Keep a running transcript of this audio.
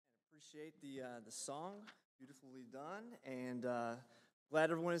Appreciate the song, beautifully done, and glad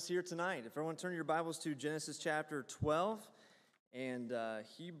everyone is here tonight. If everyone turn your Bibles to Genesis chapter 12 and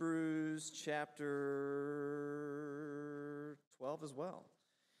Hebrews chapter 12 as well.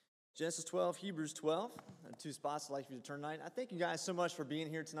 Genesis 12, Hebrews 12, two spots I'd like for you to turn tonight. I thank you guys so much for being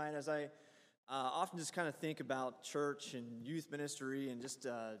here tonight as I often just kind of think about church and youth ministry and just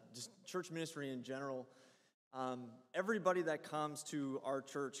church ministry in general. Everybody that comes to our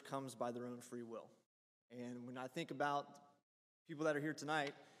church comes by their own free will. And when I think about people that are here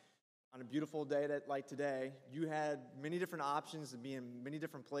tonight, on a beautiful day like today, you had many different options to be in many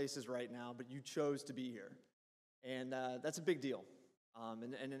different places right now, but you chose to be here. And that's a big deal.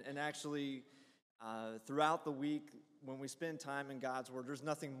 And actually, throughout the week, when we spend time in God's Word, there's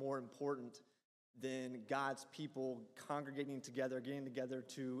nothing more important than God's people congregating together, getting together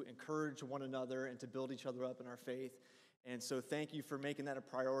to encourage one another and to build each other up in our faith. And so thank you for making that a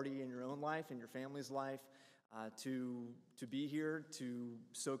priority in your own life, in your family's life, to be here, to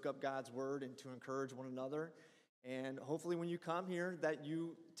soak up God's Word and to encourage one another. And hopefully when you come here that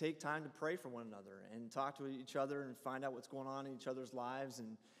you take time to pray for one another and talk to each other and find out what's going on in each other's lives,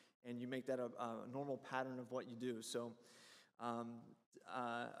 and you make that a normal pattern of what you do. So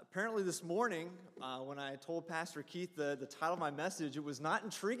apparently this morning, when I told Pastor Keith the title of my message, it was not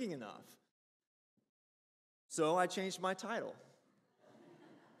intriguing enough. So I changed my title.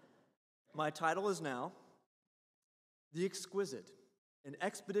 My title is now, The Exquisite and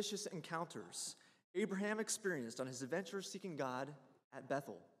Expeditious Encounters Abraham Experienced on His Adventure Seeking God at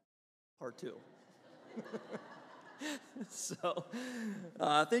Bethel, Part 2. So,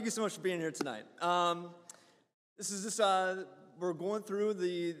 thank you so much for being here tonight. This is just... we're going through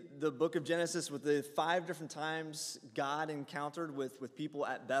the book of Genesis with the 5 different times God encountered with people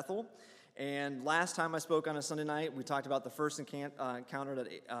at Bethel. And last time I spoke on a Sunday night, we talked about the first encounter that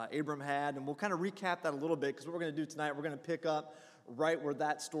Abram had. And we'll kind of recap that a little bit, because what we're going to do tonight, we're going to pick up right where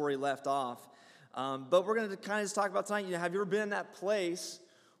that story left off. But we're going to kind of just talk about tonight, have you ever been in that place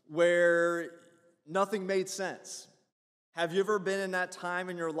where nothing made sense? Have you ever been in that time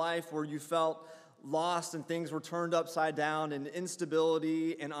in your life where you felt lost and things were turned upside down and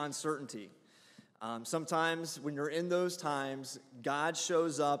instability and uncertainty? Sometimes when you're in those times, God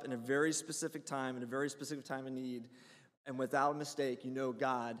shows up in a very specific time, in a very specific time of need, and without a mistake, you know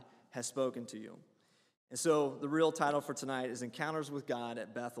God has spoken to you. And so the real title for tonight is Encounters with God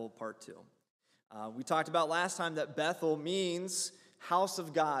at Bethel, Part 2. We talked about last time that Bethel means house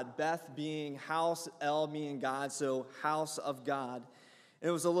of God. Beth being house, El meaning God, so house of God. And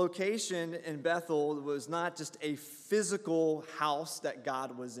it was a location in Bethel that was not just a physical house that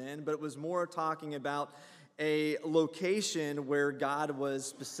God was in, but it was more talking about a location where God was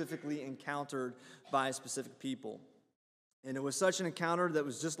specifically encountered by specific people. And it was such an encounter that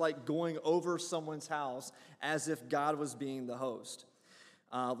was just like going over someone's house as if God was being the host.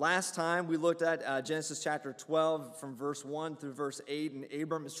 Last time we looked at Genesis chapter 12 from verse 1 through verse 8, and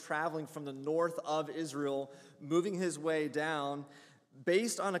Abram is traveling from the north of Israel, moving his way down,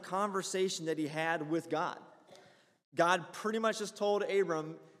 based on a conversation that he had with God. God pretty much just told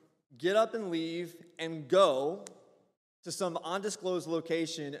Abram, get up and leave and go to some undisclosed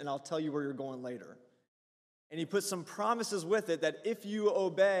location, and I'll tell you where you're going later. And he put some promises with it that if you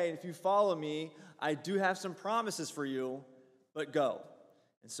obey, and if you follow me, I do have some promises for you, but go.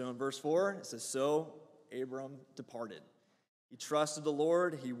 And so in verse 4, it says, so Abram departed. He trusted the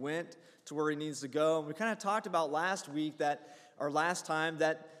Lord. He went to where he needs to go. And we kind of talked about last time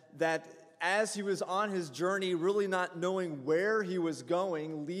that as he was on his journey, really not knowing where he was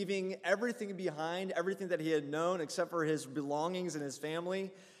going, leaving everything behind, everything that he had known except for his belongings and his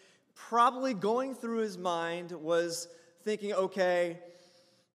family, probably going through his mind was thinking, okay,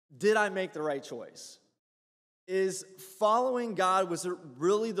 did I make the right choice? Is following God, was it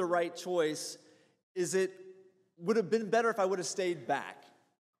really the right choice? Would have been better if I would have stayed back?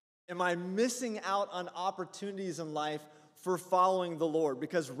 Am I missing out on opportunities in life for following the Lord?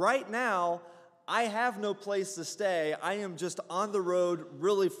 Because right now, I have no place to stay. I am just on the road,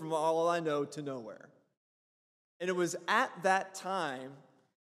 really from all I know to nowhere. And it was at that time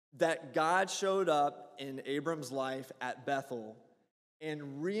that God showed up in Abram's life at Bethel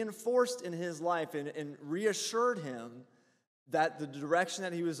and reinforced in his life and reassured him that the direction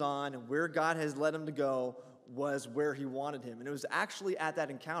that he was on and where God has led him to go was where he wanted him. And it was actually at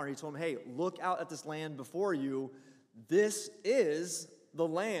that encounter, he told him, hey, look out at this land before you. This is the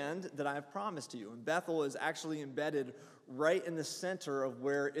land that I've promised to you. And Bethel is actually embedded right in the center of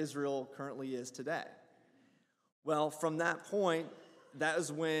where Israel currently is today. Well, from that point, that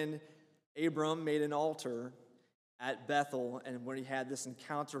is when Abram made an altar at Bethel, and when he had this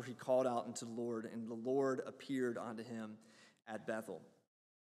encounter, he called out unto the Lord, and the Lord appeared unto him at Bethel.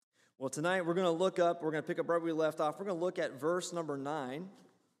 Well, tonight we're going to pick up right where we left off. We're going to look at verse number 9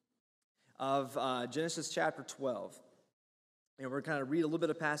 of Genesis chapter 12. And we're going to read a little bit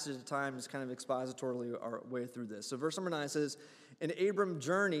of passage at a time, just kind of expositorily our way through this. So verse number 9 says, "And Abram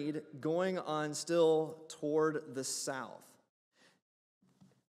journeyed, going on still toward the south."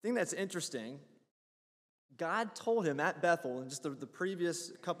 The thing that's interesting, God told him at Bethel, in just the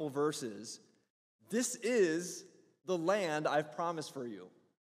previous couple verses, this is the land I've promised for you.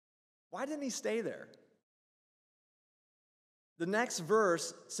 Why didn't he stay there? The next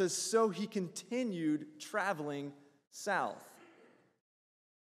verse says, so he continued traveling south.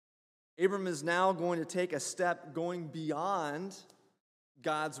 Abram is now going to take a step going beyond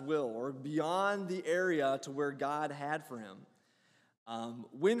God's will, or beyond the area to where God had for him.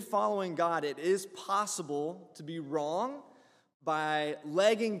 When following God, it is possible to be wrong by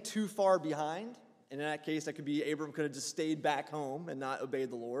lagging too far behind. And in that case, that could be Abram could have just stayed back home and not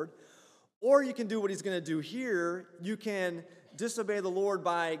obeyed the Lord. Or you can do what he's going to do here. You can disobey the Lord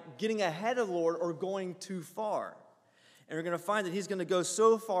by getting ahead of the Lord or going too far. And we're going to find that he's going to go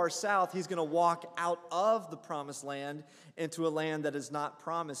so far south, he's going to walk out of the promised land into a land that is not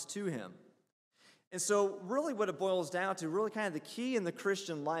promised to him. And so really what it boils down to, really kind of the key in the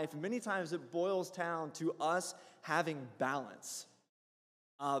Christian life, many times it boils down to us having balance.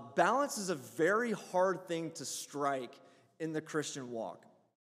 Balance is a very hard thing to strike in the Christian walk.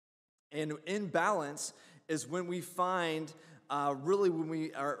 And in balance is when we find, when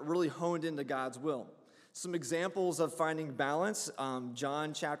we are really honed into God's will. Some examples of finding balance,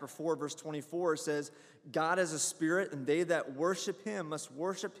 John chapter 4, verse 24 says, God is a spirit, and they that worship him must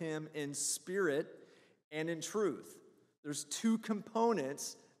worship him in spirit and in truth. There's two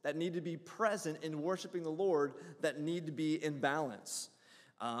components that need to be present in worshiping the Lord that need to be in balance.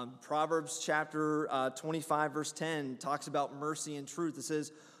 Proverbs chapter 25, verse 10 talks about mercy and truth. It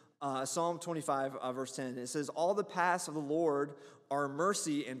says, Psalm 25, verse 10, it says, all the paths of the Lord are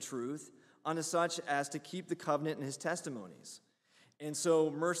mercy and truth, unto such as to keep the covenant and his testimonies. And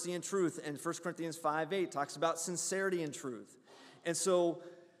so mercy and truth, and 1 Corinthians 5:8 talks about sincerity and truth. And so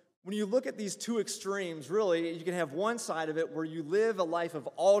when you look at these two extremes, really, you can have one side of it where you live a life of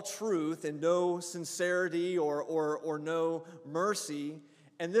all truth and no sincerity or no mercy.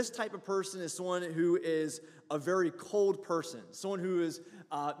 And this type of person is someone who is a very cold person, someone who is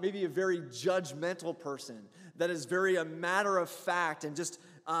maybe a very judgmental person, that is very a matter of fact and just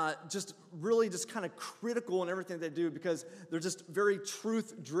really kind of critical in everything they do because they're just very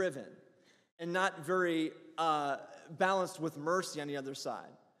truth-driven and not very balanced with mercy on the other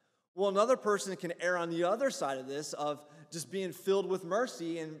side. Well, another person can err on the other side of this of just being filled with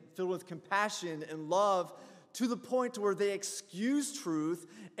mercy and filled with compassion and love to the point where they excuse truth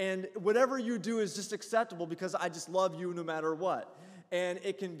and whatever you do is just acceptable because I just love you no matter what. And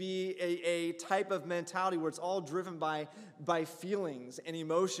it can be a type of mentality where it's all driven by feelings and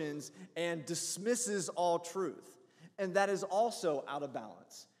emotions and dismisses all truth. And that is also out of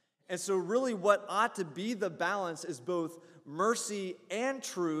balance. And so really what ought to be the balance is both mercy and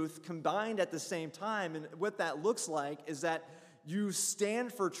truth combined at the same time. And what that looks like is that you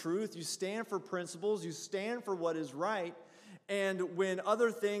stand for truth, you stand for principles, you stand for what is right. And when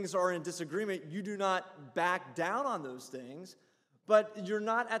other things are in disagreement, you do not back down on those things. But you're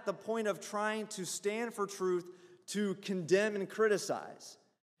not at the point of trying to stand for truth to condemn and criticize.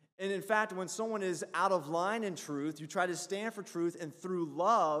 And in fact, when someone is out of line in truth, you try to stand for truth, and through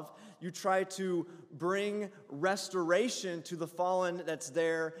love, you try to bring restoration to the fallen that's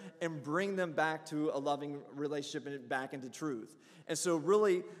there and bring them back to a loving relationship and back into truth. And so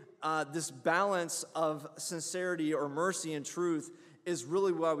really, this balance of sincerity or mercy and truth is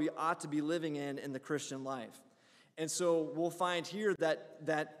really what we ought to be living in the Christian life. And so we'll find here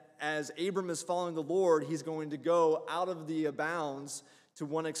that as Abram is following the Lord, he's going to go out of the bounds to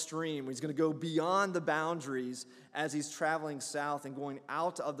one extreme. He's going to go beyond the boundaries as he's traveling south and going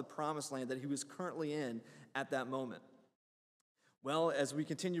out of the promised land that he was currently in at that moment. Well, as we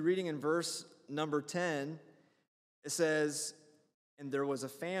continue reading in verse number 10, it says, and there was a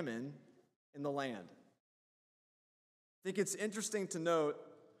famine in the land. I think it's interesting to note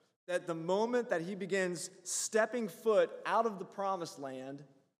that the moment that he begins stepping foot out of the promised land,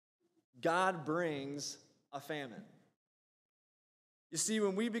 God brings a famine. You see,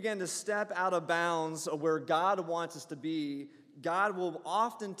 when we begin to step out of bounds of where God wants us to be, God will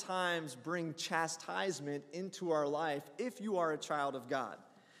oftentimes bring chastisement into our life if you are a child of God.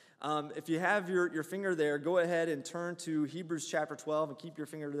 If you have your finger there, go ahead and turn to Hebrews chapter 12 and keep your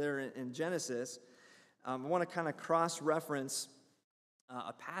finger there in Genesis. I want to kind of cross-reference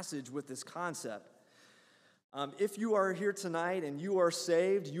a passage with this concept. If you are here tonight and you are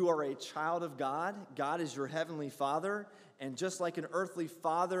saved, you are a child of God. God is your heavenly Father. And just like an earthly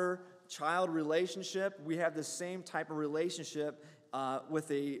father-child relationship, we have the same type of relationship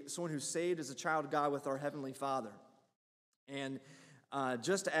with someone who's saved as a child of God with our heavenly Father. And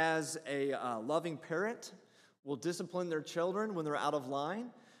just as a loving parent will discipline their children when they're out of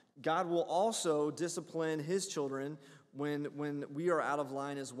line, God will also discipline his children when we are out of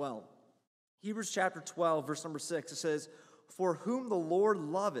line as well. Hebrews chapter 12, verse number 6, it says, "For whom the Lord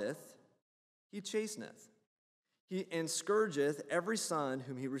loveth, he chasteneth, and scourgeth every son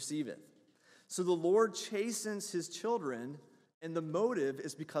whom he receiveth." So the Lord chastens his children, and the motive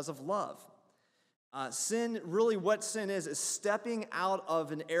is because of love. Sin, really what sin is stepping out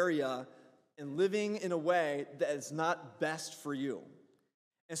of an area and living in a way that is not best for you.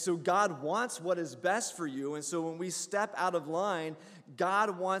 And so God wants what is best for you. And so when we step out of line,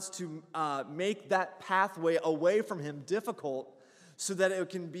 God wants to make that pathway away from him difficult so that it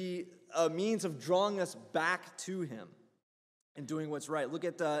can be a means of drawing us back to him and doing what's right. Look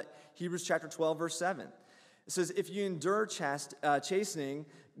at Hebrews chapter 12, verse 7. It says, "If you endure chastening,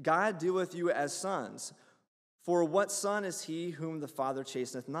 God dealeth you as sons. For what son is he whom the Father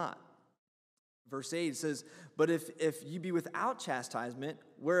chasteneth not?" Verse 8 says, "But if ye be without chastisement,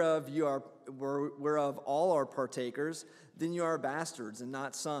 whereof all are partakers, then you are bastards and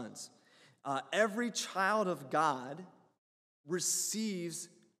not sons." Every child of God receives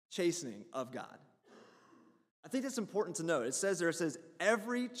chastening of God. I think that's important to note. It says,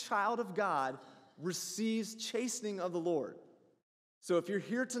 every child of God receives chastening of the Lord. So if you're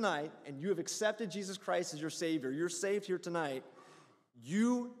here tonight and you have accepted Jesus Christ as your Savior, you're saved here tonight,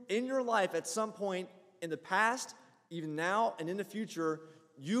 you, in your life at some point in the past, even now and in the future,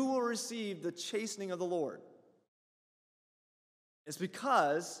 you will receive the chastening of the Lord. It's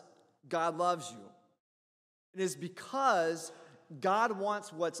because God loves you. It is because God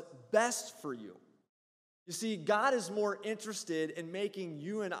wants what's best for you. You see, God is more interested in making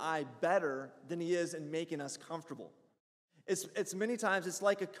you and I better than he is in making us comfortable. It's many times, it's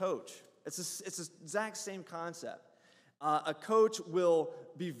like a coach. It's the exact same concept. A coach will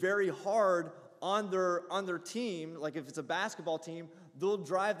be very hard on their team. Like if it's a basketball team, they'll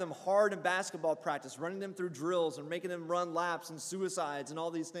drive them hard in basketball practice, running them through drills and making them run laps and suicides and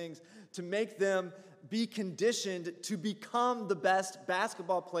all these things to make them be conditioned to become the best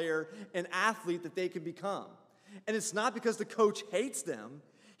basketball player and athlete that they can become. And it's not because the coach hates them.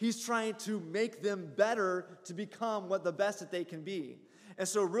 He's trying to make them better to become what the best that they can be. And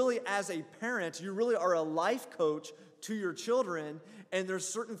so really as a parent, you really are a life coach to your children, and there's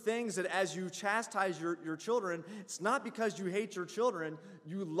certain things that as you chastise your children, it's not because you hate your children,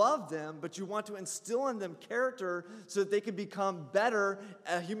 you love them, but you want to instill in them character so that they can become better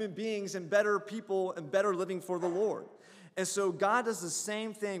human beings and better people and better living for the Lord. And so God does the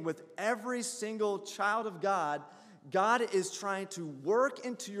same thing with every single child of God. God is trying to work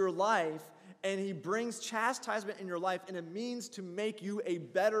into your life, and he brings chastisement in your life, and it means to make you a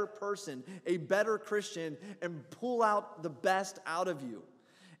better person, a better Christian, and pull out the best out of you.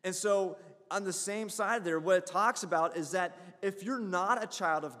 And so on the same side there, what it talks about is that if you're not a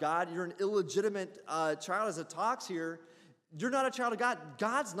child of God, you're an illegitimate child, as it talks here, you're not a child of God,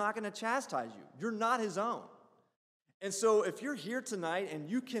 God's not going to chastise you. You're not his own. And so if you're here tonight and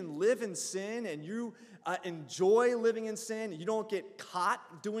you can live in sin and you enjoy living in sin, you don't get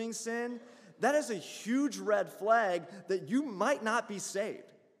caught doing sin, that is a huge red flag that you might not be saved.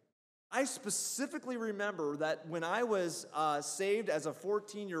 I specifically remember that when I was saved as a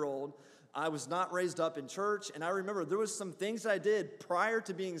 14-year-old, I was not raised up in church, and I remember there was some things that I did prior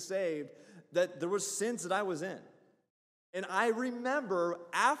to being saved that there was sins that I was in. And I remember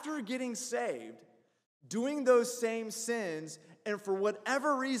after getting saved, doing those same sins, and for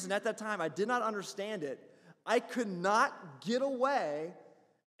whatever reason at that time, I did not understand it, I could not get away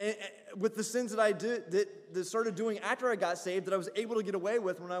with the sins that I did that started doing after I got saved that I was able to get away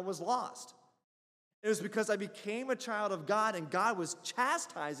with when I was lost. It was because I became a child of God and God was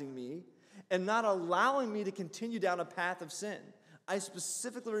chastising me and not allowing me to continue down a path of sin. I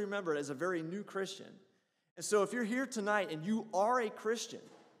specifically remember it as a very new Christian. And so if you're here tonight and you are a Christian,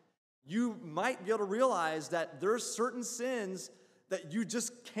 you might be able to realize that there's certain sins that you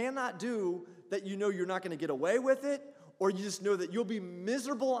just cannot do, that you know you're not going to get away with it, or you just know that you'll be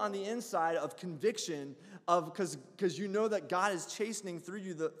miserable on the inside of conviction because you know that God is chastening through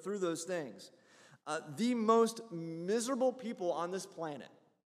you through those things. The most miserable people on this planet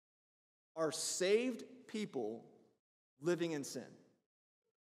are saved people living in sin.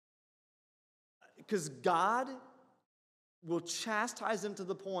 Because God will chastise them to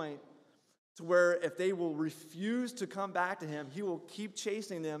the point to where if they will refuse to come back to him, he will keep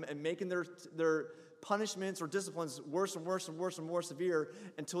chastening them and making their punishments or disciplines worse and worse and worse and more severe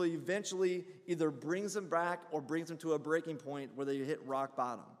until he eventually either brings them back or brings them to a breaking point where they hit rock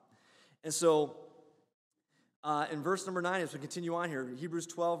bottom. And so in verse number 9, as we continue on here, Hebrews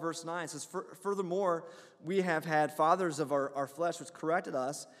 12, verse 9 says, furthermore, we have had fathers of our flesh which corrected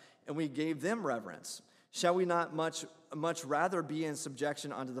us, and we gave them reverence. Shall we not much rather be in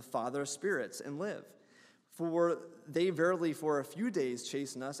subjection unto the Father of spirits and live? For they verily for a few days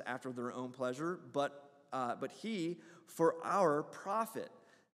chasten us after their own pleasure, but he for our profit,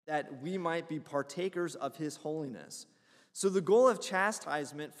 that we might be partakers of his holiness. So the goal of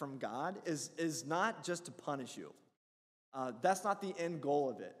chastisement from God is not just to punish you. That's not the end goal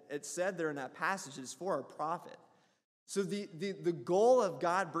of it. It's said there in that passage, it's for our profit. So the goal of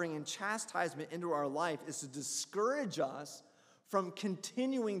God bringing chastisement into our life is to discourage us from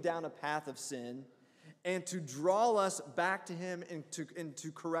continuing down a path of sin and to draw us back to him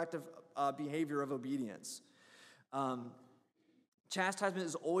into corrective behavior of obedience. Chastisement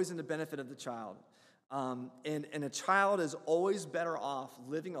is always in the benefit of the child. And a child is always better off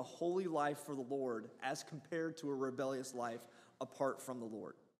living a holy life for the Lord as compared to a rebellious life apart from the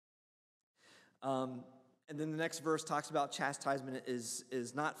Lord. And then the next verse talks about chastisement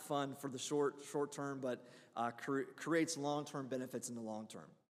is not fun for the short term, but creates long-term benefits in the long term.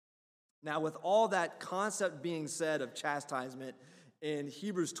 Now, with all that concept being said of chastisement, in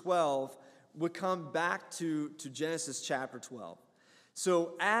Hebrews 12, we come back to Genesis chapter 12.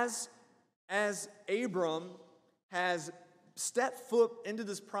 So as Abram has stepped foot into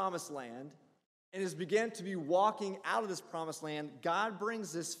this promised land and has begun to be walking out of this promised land, God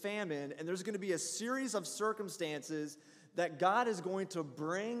brings this famine, and there's going to be a series of circumstances that God is going to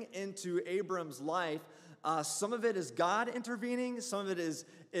bring into Abram's life. Some of it is God intervening. Some of it is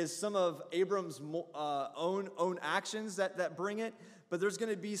some of Abram's own actions that bring it. But there's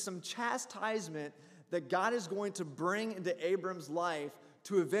going to be some chastisement that God is going to bring into Abram's life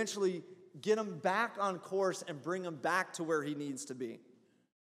to eventually get him back on course and bring him back to where he needs to be.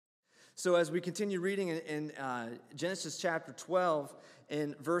 So as we continue reading in Genesis chapter 12,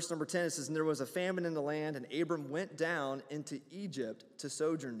 in verse number 10, it says, "And there was a famine in the land, and Abram went down into Egypt to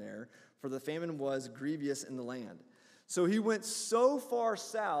sojourn there, for the famine was grievous in the land." So he went so far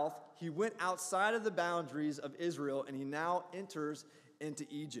south, he went outside of the boundaries of Israel, and he now enters into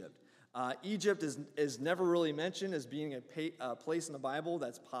Egypt. Egypt is never really mentioned as being a place in the Bible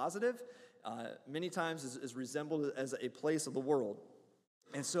that's positive. Many times is resembled as a place of the world.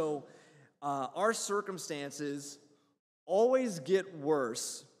 And so our circumstances always get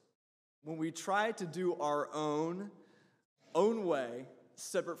worse when we try to do our own way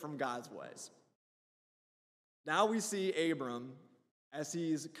separate from God's ways. Now we see Abram as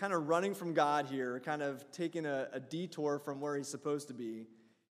he's kind of running from God here, kind of taking a detour from where he's supposed to be.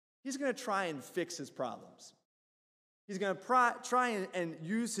 He's going to try and fix his problems. He's going to try and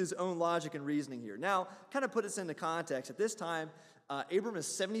use his own logic and reasoning here. Now, kind of put this into context. At this time, Abram is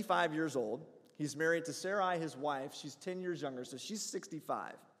 75 years old. He's married to Sarai, his wife. She's 10 years younger, so she's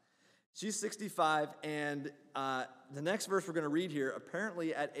 65. She's 65, and the next verse we're going to read here,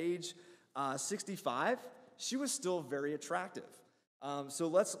 apparently at age 65, she was still very attractive. So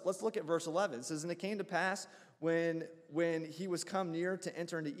let's look at verse 11. It says, "And it came to pass when he was come near to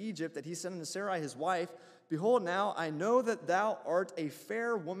enter into Egypt, that he said unto Sarai his wife, Behold, now I know that thou art a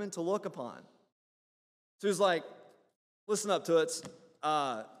fair woman to look upon." So he's like, "Listen up, Toots.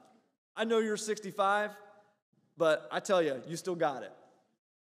 I know you're 65, but I tell you, you still got it.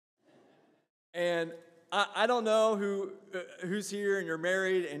 And I don't know who's here and you're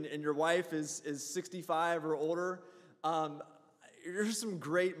married and your wife is 65 or older. Here's some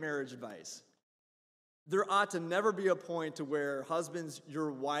great marriage advice. There ought to never be a point to where husbands,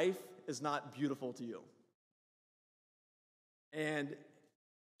 your wife is not beautiful to you." And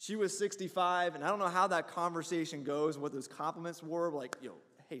she was 65, and I don't know how that conversation goes, what those compliments were, like,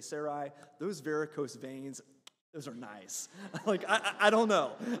 "Hey, Sarai, those varicose veins, those are nice." Like, I don't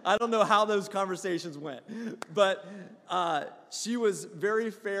know. I don't know how those conversations went. But she was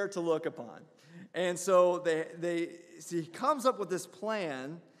very fair to look upon. And so he comes up with this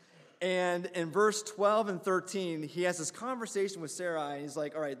plan, and in verse 12 and 13, he has this conversation with Sarai, and he's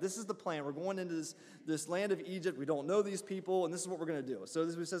like, "All right, this is the plan. We're going into this land of Egypt. We don't know these people, and this is what we're going to do." So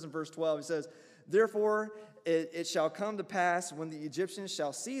this is what it says in verse 12. He says, "Therefore it shall come to pass, when the Egyptians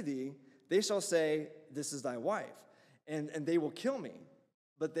shall see thee, they shall say, This is thy wife, and they will kill me,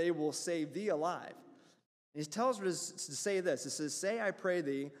 but they will save thee alive." And he tells her to say this. It says, "Say, I pray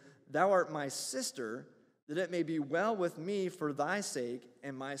thee, thou art my sister, that it may be well with me for thy sake,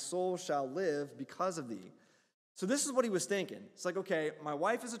 and my soul shall live because of thee. So this is what he was thinking. It's like, okay, my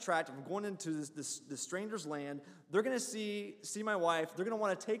wife is attractive. I'm going into this stranger's land. They're going to see my wife. They're going to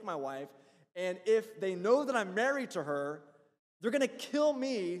want to take my wife. And if they know that I'm married to her, they're going to kill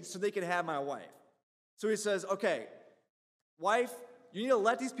me so they can have my wife. So he says, okay, wife, you need to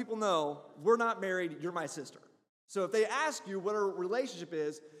let these people know we're not married, you're my sister. So if they ask you what our relationship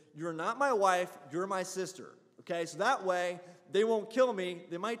is, you're not my wife, you're my sister. Okay, so that way they won't kill me.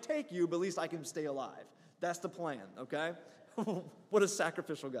 They might take you, but at least I can stay alive. That's the plan, okay? What a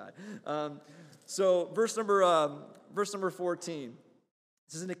sacrificial guy. So verse number 14. It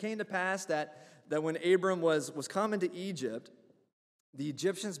says, and it came to pass that when Abram was come into Egypt, the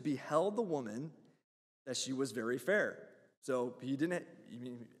Egyptians beheld the woman, that she was very fair. So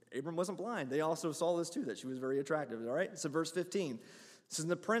Abram wasn't blind. They also saw this too, that she was very attractive, all right? So verse 15. It says,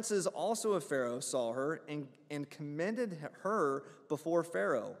 and the princes also of Pharaoh saw her and commended her before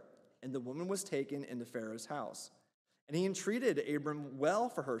Pharaoh. And the woman was taken into Pharaoh's house. And he entreated Abram well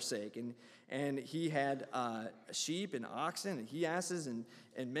for her sake. And he had sheep and oxen and he-asses and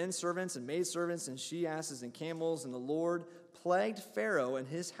men servants and maidservants and she-asses and camels. And the Lord plagued Pharaoh and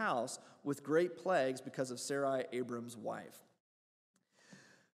his house with great plagues because of Sarai, Abram's wife.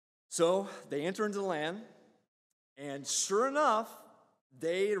 So they enter into the land. And sure enough,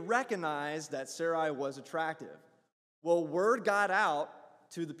 they recognized that Sarai was attractive. Well, word got out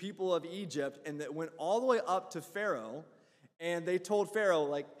to the people of Egypt, and that went all the way up to Pharaoh, and they told Pharaoh,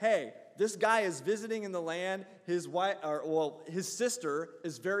 like, hey, this guy is visiting in the land, his sister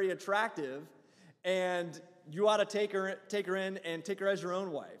is very attractive, and you ought to take her in and take her as your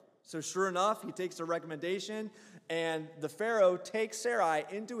own wife. So sure enough, he takes a recommendation, and the Pharaoh takes Sarai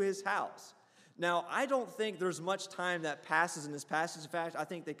into his house. Now, I don't think there's much time that passes in this passage. In fact, I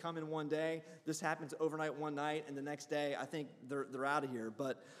think they come in one day. This happens overnight one night, and the next day, I think they're out of here.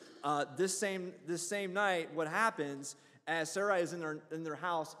 But this same night, what happens, as Sarai is in their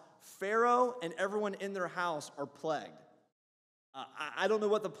house, Pharaoh and everyone in their house are plagued. I don't know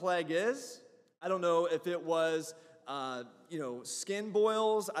what the plague is. I don't know if it was skin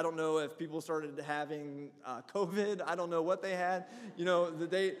boils. I don't know if people started having COVID. I don't know what they had.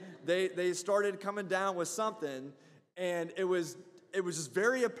 They started coming down with something, and it was just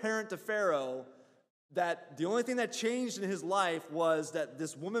very apparent to Pharaoh that the only thing that changed in his life was that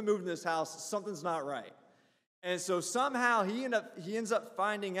this woman moved into this house. Something's not right, and so somehow he ends up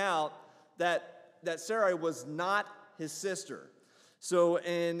finding out that Sarai was not his sister. So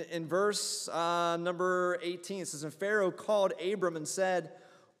in verse number 18, it says, and Pharaoh called Abram and said,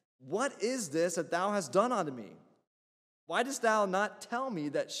 what is this that thou hast done unto me? Why dost thou not tell me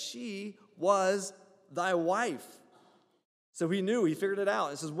that she was thy wife? So he figured it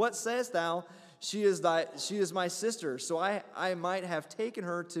out. It says, what sayest thou? She is my sister. So I might have taken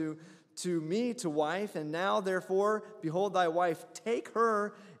her to me to wife, and now therefore, behold thy wife, take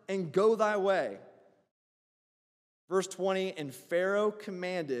her and go thy way. Verse 20, and Pharaoh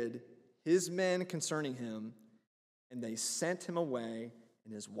commanded his men concerning him, and they sent him away,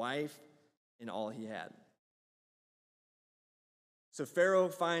 and his wife, and all he had. So Pharaoh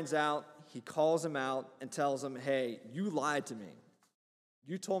finds out, he calls him out and tells him, hey, you lied to me.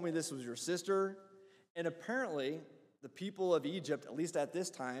 You told me this was your sister. And apparently, the people of Egypt, at least at this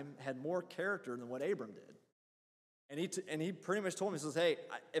time, had more character than what Abram did. And he pretty much told me, he says, hey,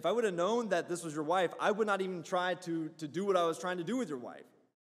 if I would have known that this was your wife, I would not even try to do what I was trying to do with your wife.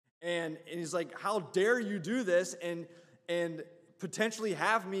 And he's like, how dare you do this and potentially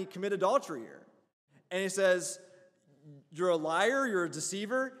have me commit adultery here? And he says, you're a liar, you're a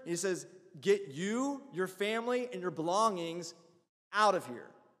deceiver. And he says, get you, your family, and your belongings out of here.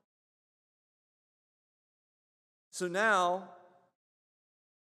 So now,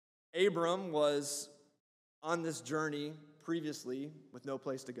 Abram was on this journey previously with no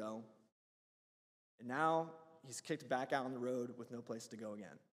place to go. And now he's kicked back out on the road with no place to go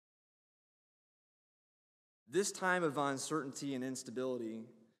again. This time of uncertainty and instability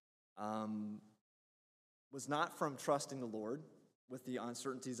was not from trusting the Lord with the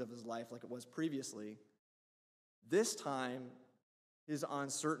uncertainties of his life like it was previously. This time, his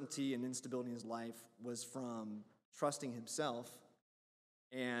uncertainty and instability in his life was from trusting himself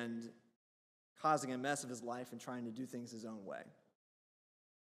and causing a mess of his life and trying to do things his own way.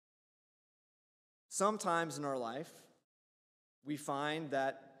 Sometimes in our life, we find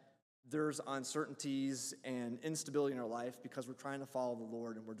that there's uncertainties and instability in our life because we're trying to follow the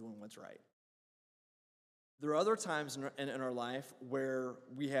Lord and we're doing what's right. There are other times in our life where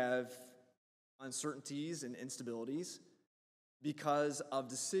we have uncertainties and instabilities because of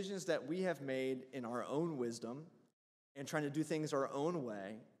decisions that we have made in our own wisdom and trying to do things our own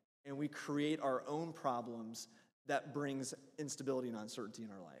way, and we create our own problems that brings instability and uncertainty in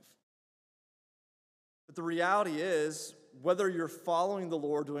our life. But the reality is, whether you're following the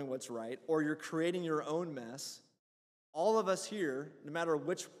Lord doing what's right or you're creating your own mess, all of us here, no matter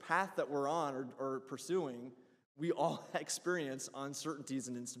which path that we're on or pursuing, we all experience uncertainties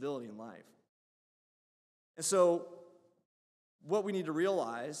and instability in life. And so what we need to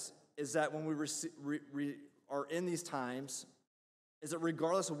realize is that when we are in these times, is that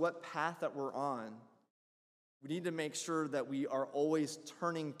regardless of what path that we're on, we need to make sure that we are always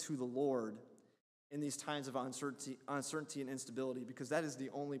turning to the Lord in these times of uncertainty and instability, because that is the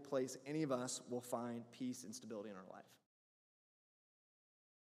only place any of us will find peace and stability in our life.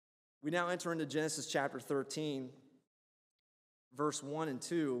 We now enter into Genesis chapter 13, verse 1 and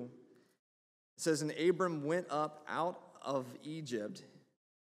 2. It says, "And Abram went up out of Egypt,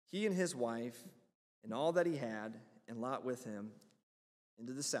 he and his wife, and all that he had, and Lot with him,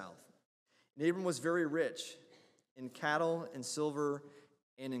 into the south. And Abram was very rich in cattle and silver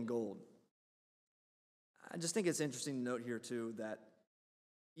and in gold." I just think it's interesting to note here, too, that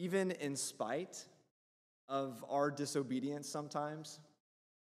even in spite of our disobedience sometimes,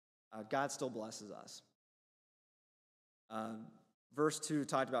 God still blesses us. Verse 2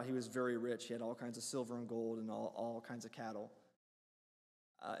 talked about he was very rich. He had all kinds of silver and gold and all kinds of cattle.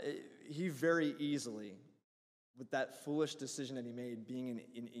 He very easily, with that foolish decision that he made being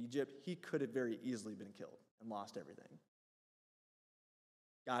in Egypt, he could have very easily been killed and lost everything.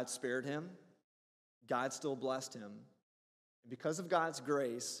 God spared him. God still blessed him. And because of God's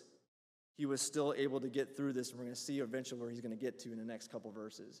grace, he was still able to get through this, and we're going to see eventually where he's going to get to in the next couple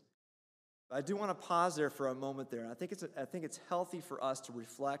verses. But I do want to pause there for a moment there. I think it's healthy for us to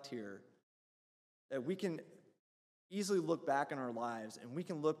reflect here that we can easily look back in our lives, and we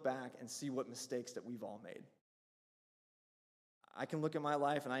can look back and see what mistakes that we've all made. I can look at my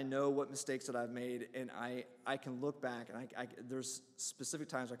life, and I know what mistakes that I've made, and I can look back, and there's specific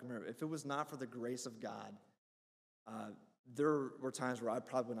times I can remember. If it was not for the grace of God, there were times where I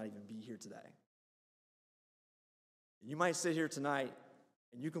probably would not even be here today. You might sit here tonight,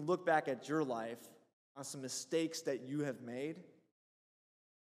 and you can look back at your life on some mistakes that you have made,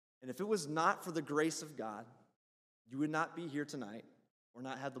 and if it was not for the grace of God, you would not be here tonight or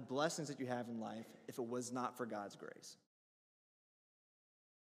not have the blessings that you have in life if it was not for God's grace.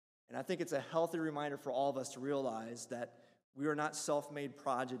 And I think it's a healthy reminder for all of us to realize that we are not self-made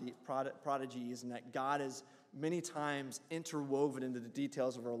prodigies, and that God is many times interwoven into the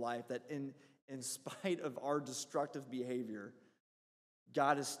details of our life, that in spite of our destructive behavior,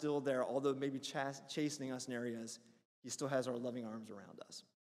 God is still there. Although maybe chastening us in areas, he still has our loving arms around us.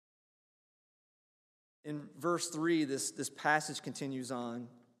 In verse 3, this passage continues on,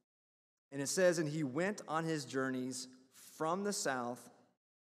 and it says, "And he went on his journeys from the south,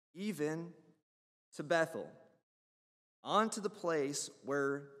 even to Bethel, onto the place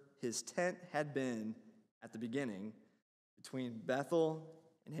where his tent had been at the beginning, between Bethel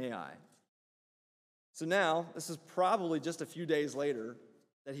and Hai." So now, this is probably just a few days later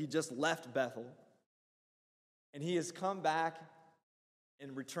that he just left Bethel, and he has come back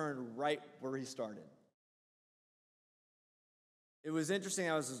and returned right where he started. It was interesting,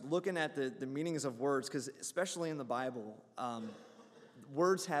 I was looking at the meanings of words, because especially in the Bible,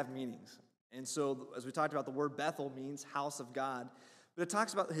 words have meanings. And so, as we talked about, the word Bethel means house of God. But it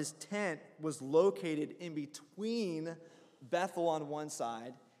talks about his tent was located in between Bethel on one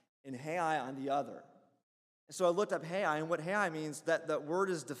side and Hai on the other. And so I looked up Hai, and what Hai means, that word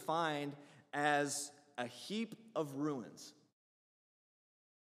is defined as a heap of ruins.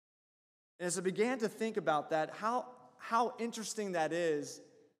 And as I began to think about that, how interesting that is,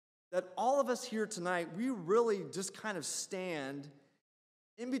 that all of us here tonight, we really just kind of stand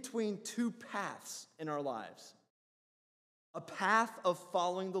in between two paths in our lives. A path of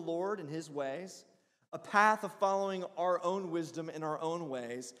following the Lord and his ways, a path of following our own wisdom in our own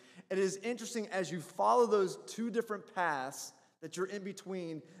ways. It is interesting, as you follow those two different paths that you're in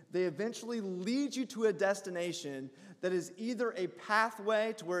between, they eventually lead you to a destination that is either a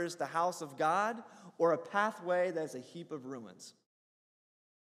pathway to where it's the house of God, or a pathway that's a heap of ruins.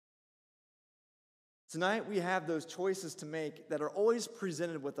 Tonight, we have those choices to make that are always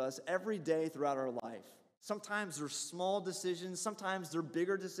presented with us every day throughout our life. Sometimes they're small decisions, sometimes they're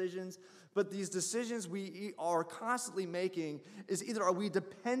bigger decisions, But these decisions we are constantly making is either are we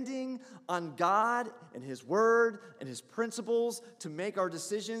depending on God and His Word and His principles to make our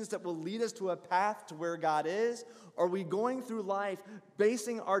decisions that will lead us to a path to where God is? Or are we going through life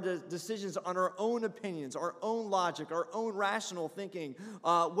basing our decisions on our own opinions, our own logic, our own rational thinking,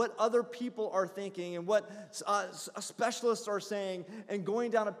 what other people are thinking and what specialists are saying, and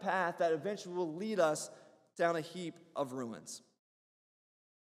going down a path that eventually will lead us down a heap of ruins?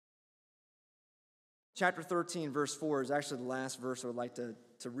 Chapter 13, verse 4 is actually the last verse I would like to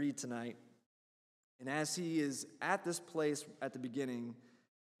read tonight. And as he is at this place at the beginning,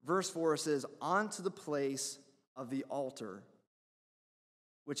 verse 4 says, "On to the place of the altar,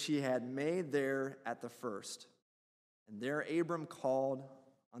 which he had made there at the first. And there Abram called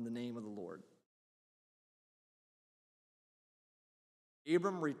on the name of the Lord."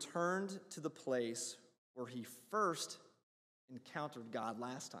 Abram returned to the place where he first encountered God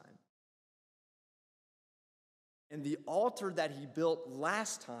last time. And the altar that he built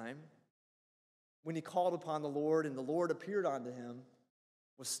last time, when he called upon the Lord and the Lord appeared unto him,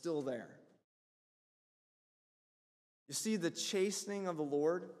 was still there. You see, the chastening of the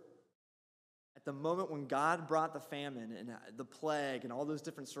Lord, at the moment when God brought the famine and the plague and all those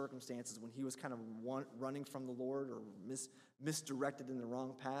different circumstances, when he was kind of running from the Lord or misdirected in the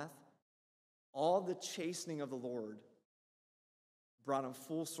wrong path, all the chastening of the Lord brought him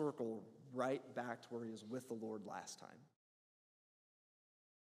full circle right back to where he was with the Lord last time.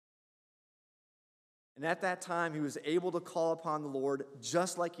 And at that time, he was able to call upon the Lord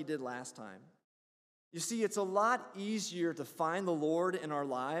just like he did last time. You see, it's a lot easier to find the Lord in our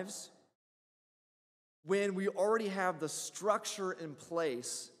lives when we already have the structure in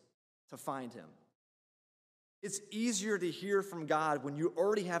place to find him. It's easier to hear from God when you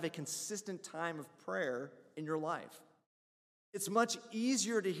already have a consistent time of prayer in your life. It's much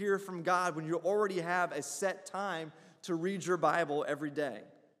easier to hear from God when you already have a set time to read your Bible every day.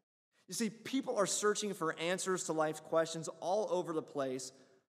 You see, people are searching for answers to life's questions all over the place,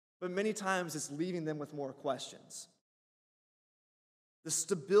 but many times it's leaving them with more questions. The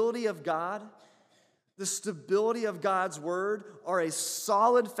stability of God, the stability of God's Word are a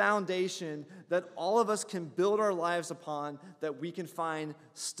solid foundation that all of us can build our lives upon, that we can find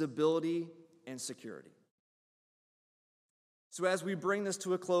stability and security. So as we bring this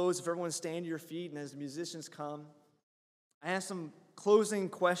to a close, if everyone stand to your feet and as the musicians come, I have some closing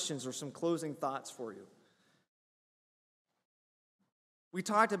questions or some closing thoughts for you. We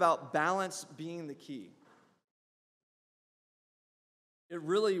talked about balance being the key. It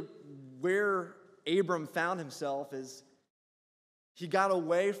really, where Abram found himself is he got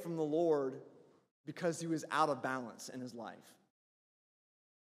away from the Lord because he was out of balance in his life.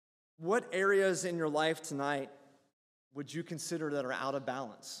 What areas in your life tonight would you consider that are out of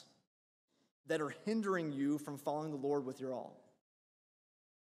balance, that are hindering you from following the Lord with your all?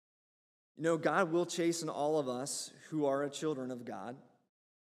 You know, God will chasten all of us who are children of God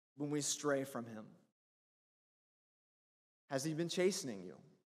when we stray from him. Has he been chastening you?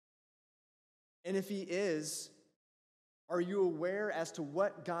 And if he is, are you aware as to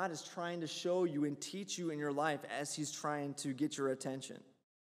what God is trying to show you and teach you in your life as he's trying to get your attention?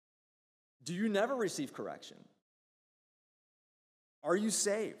 Do you never receive correction? Are you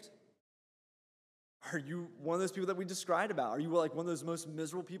saved? Are you one of those people that we described about? Are you like one of those most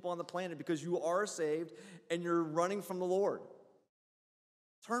miserable people on the planet because you are saved and you're running from the Lord?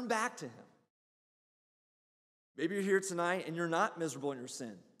 Turn back to him. Maybe you're here tonight and you're not miserable in your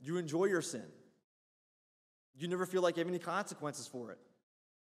sin. You enjoy your sin. You never feel like you have any consequences for it.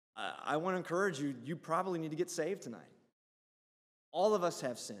 I want to encourage you, you probably need to get saved tonight. All of us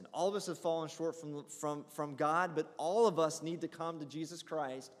have sinned. All of us have fallen short from God, but all of us need to come to Jesus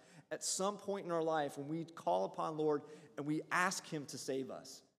Christ at some point in our life when we call upon Lord and we ask him to save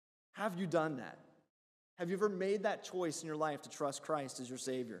us. Have you done that? Have you ever made that choice in your life to trust Christ as your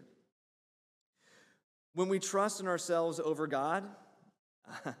Savior? When we trust in ourselves over God,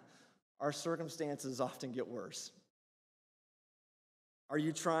 our circumstances often get worse. Are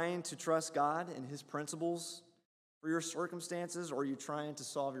you trying to trust God and his principles for your circumstances, or are you trying to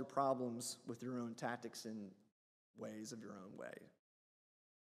solve your problems with your own tactics and ways of your own way?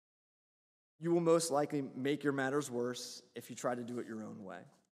 You will most likely make your matters worse if you try to do it your own way.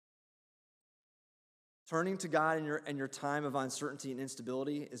 Turning to God in your time of uncertainty and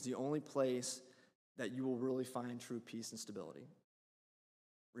instability is the only place that you will really find true peace and stability.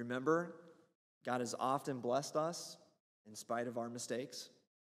 Remember, God has often blessed us in spite of our mistakes.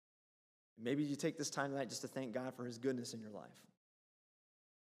 Maybe you take this time tonight just to thank God for his goodness in your life.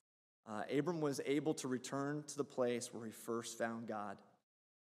 Abram was able to return to the place where he first found God.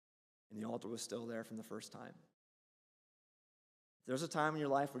 and the altar was still there from the first time. If there's a time in your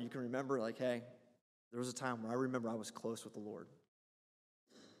life where you can remember, like, hey, there was a time where I remember I was close with the Lord.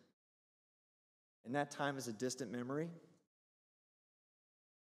 And that time is a distant memory.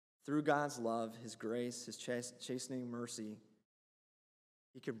 Through God's love, His grace, His chastening mercy,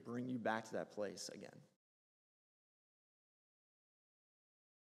 He can bring you back to that place again.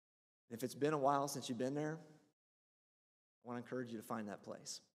 If it's been a while since you've been there, I want to encourage you to find that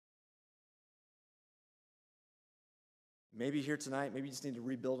place. Maybe here tonight, maybe you just need to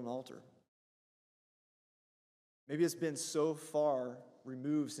rebuild an altar. Maybe it's been so far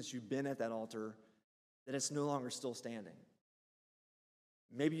removed since you've been at that altar that it's no longer still standing.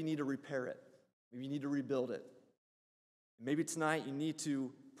 Maybe you need to repair it. Maybe you need to rebuild it. Maybe tonight you need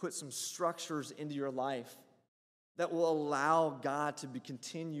to put some structures into your life that will allow God to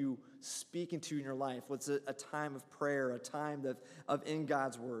continue speaking to you in your life. What's a time of prayer, a time of in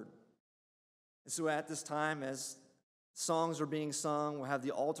God's Word. And so at this time, as songs are being sung, we'll have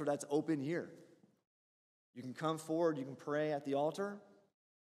the altar that's open here. You can come forward, you can pray at the altar.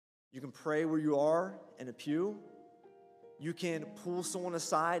 You can pray where you are in a pew. You can pull someone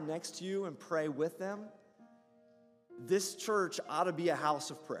aside next to you and pray with them. This church ought to be a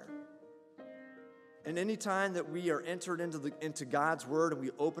house of prayer. And any time that we are entered into God's Word and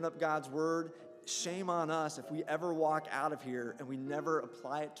we open up God's Word, shame on us if we ever walk out of here and we never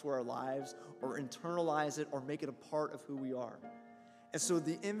apply it to our lives or internalize it or make it a part of who we are. And so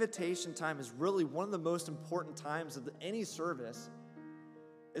the invitation time is really one of the most important times of any service,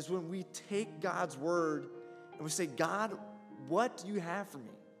 is when we take God's Word and we say, God, what do you have for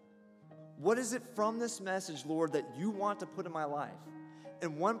me? What is it from this message, Lord, that you want to put in my life?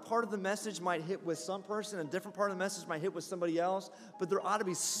 And one part of the message might hit with some person, a different part of the message might hit with somebody else, but there ought to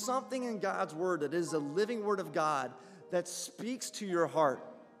be something in God's Word that is a living Word of God that speaks to your heart.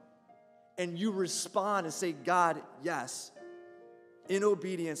 And you respond and say, God, yes, in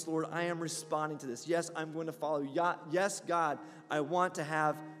obedience, Lord, I am responding to this. Yes, I'm going to follow you. Yes, God, I want to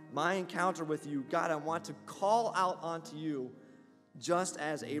have my encounter with you. God, I want to call out onto you just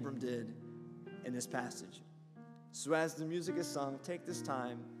as Abram did in this passage. So as the music is sung, take this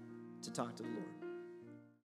time to talk to the Lord.